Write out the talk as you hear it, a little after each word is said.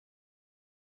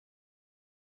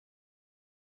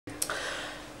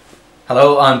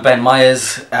Hello, I'm Ben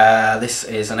Myers. This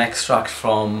is an extract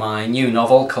from my new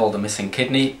novel called The Missing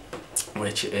Kidney,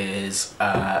 which is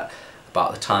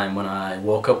about the time when I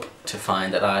woke up to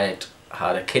find that I'd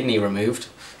had a kidney removed,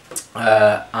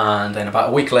 and then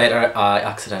about a week later I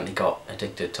accidentally got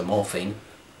addicted to morphine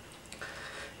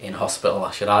in hospital,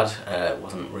 I should add. It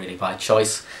wasn't really by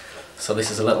choice. So this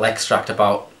is a little extract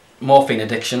about morphine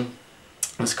addiction.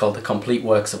 It's called The Complete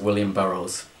Works of William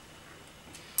Burroughs.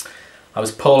 I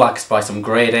was poleaxed by some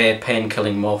grade A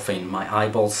pain-killing morphine, my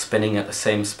eyeballs spinning at the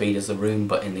same speed as the room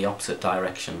but in the opposite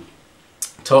direction.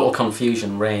 Total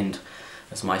confusion reigned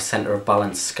as my centre of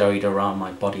balance scurried around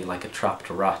my body like a trapped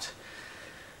rat.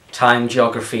 Time,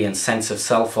 geography and sense of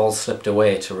self all slipped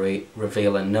away to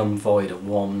reveal a numb void of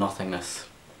warm nothingness.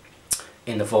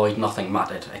 In the void nothing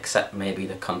mattered except maybe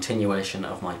the continuation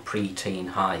of my pre-teen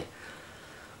high.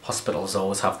 Hospitals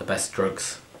always have the best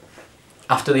drugs.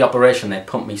 After the operation they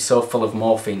pumped me so full of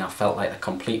morphine I felt like the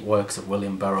complete works of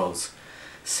William Burroughs,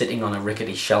 sitting on a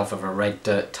rickety shelf of a red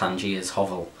dirt Tangiers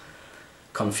hovel.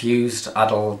 Confused,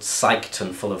 addled, psyched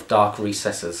and full of dark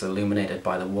recesses illuminated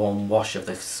by the warm wash of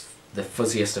the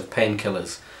fuzziest of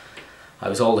painkillers. I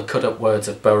was all the cut-up words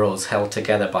of Burroughs held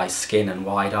together by skin and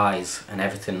wide eyes, and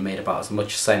everything made about as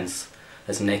much sense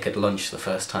as Naked Lunch the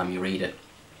first time you read it.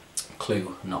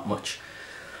 Clue, not much.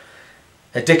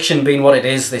 Addiction being what it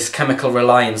is, this chemical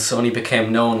reliance only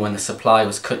became known when the supply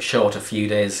was cut short a few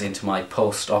days into my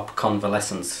post-op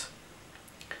convalescence.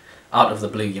 Out of the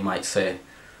blue, you might say.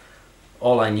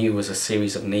 All I knew was a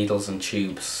series of needles and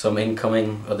tubes, some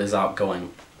incoming, others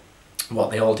outgoing.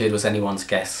 What they all did was anyone's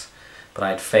guess, but I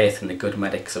had faith in the good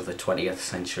medics of the 20th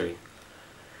century.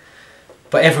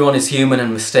 But everyone is human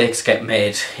and mistakes get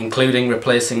made, including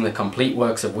replacing the complete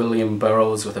works of William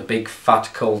Burroughs with a big fat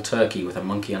cold turkey with a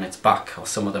monkey on its back or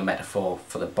some other metaphor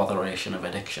for the botheration of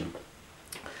addiction.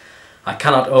 I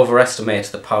cannot overestimate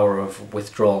the power of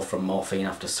withdrawal from morphine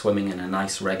after swimming in a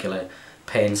nice regular,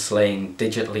 pain-slaying,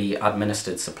 digitally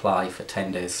administered supply for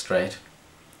 10 days straight.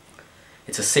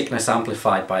 It's a sickness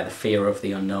amplified by the fear of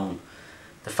the unknown,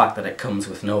 the fact that it comes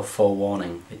with no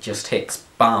forewarning. It just hits,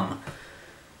 bam!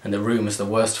 And the room is the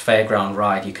worst fairground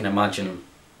ride you can imagine.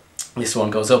 This one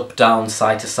goes up, down,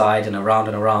 side to side and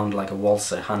around like a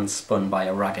waltzer hand spun by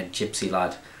a ragged gypsy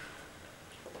lad.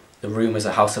 The room is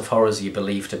a house of horrors you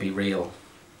believe to be real,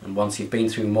 and once you've been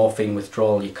through morphine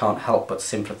withdrawal you can't help but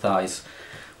sympathise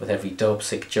with every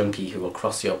dope-sick junkie who will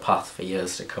cross your path for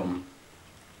years to come.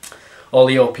 All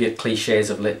the opiate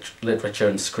clichés of literature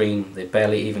and screen, they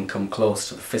barely even come close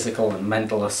to the physical and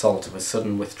mental assault of a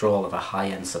sudden withdrawal of a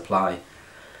high-end supply.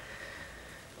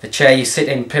 The chair you sit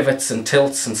in pivots and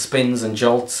tilts and spins and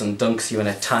jolts and dunks you in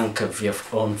a tank of your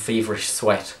own feverish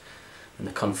sweat, and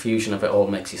the confusion of it all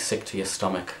makes you sick to your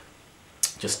stomach.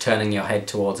 Just turning your head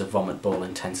towards a vomit bowl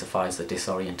intensifies the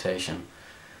disorientation.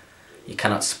 You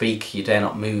cannot speak, you dare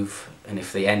not move, and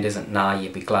if the end isn't nigh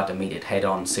you'd be glad to meet it head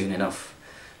on soon enough,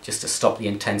 just to stop the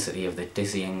intensity of the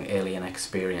dizzying alien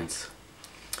experience.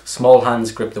 Small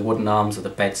hands grip the wooden arms of the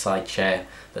bedside chair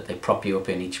that they prop you up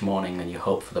in each morning and you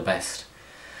hope for the best.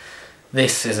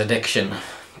 This is addiction,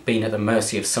 being at the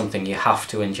mercy of something you have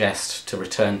to ingest to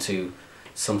return to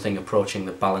something approaching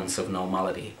the balance of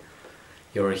normality.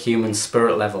 You're a human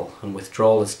spirit level, and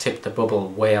withdrawal has tipped the bubble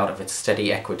way out of its steady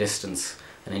equidistance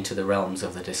and into the realms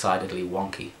of the decidedly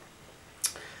wonky.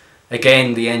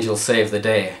 Again, the angels save the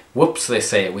day. Whoops, they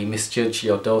say, we misjudged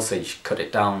your dosage, cut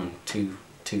it down too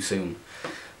soon.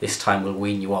 This time we'll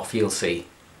wean you off, you'll see.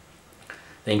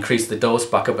 They increase the dose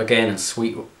back up again and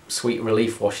sweet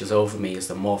relief washes over me as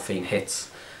the morphine hits.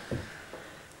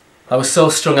 I was so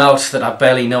strung out that I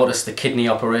barely noticed the kidney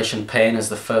operation pain as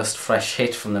the first fresh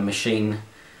hit from the machine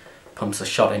pumps a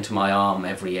shot into my arm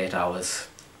every 8 hours.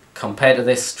 Compared to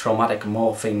this traumatic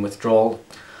morphine withdrawal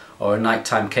or a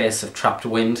nighttime case of trapped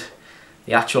wind,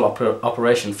 the actual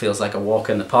operation feels like a walk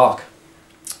in the park.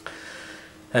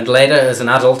 And later, as an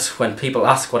adult, when people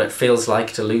ask what it feels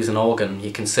like to lose an organ,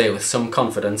 you can say with some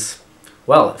confidence,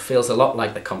 well, it feels a lot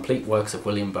like the complete works of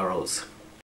William Burroughs.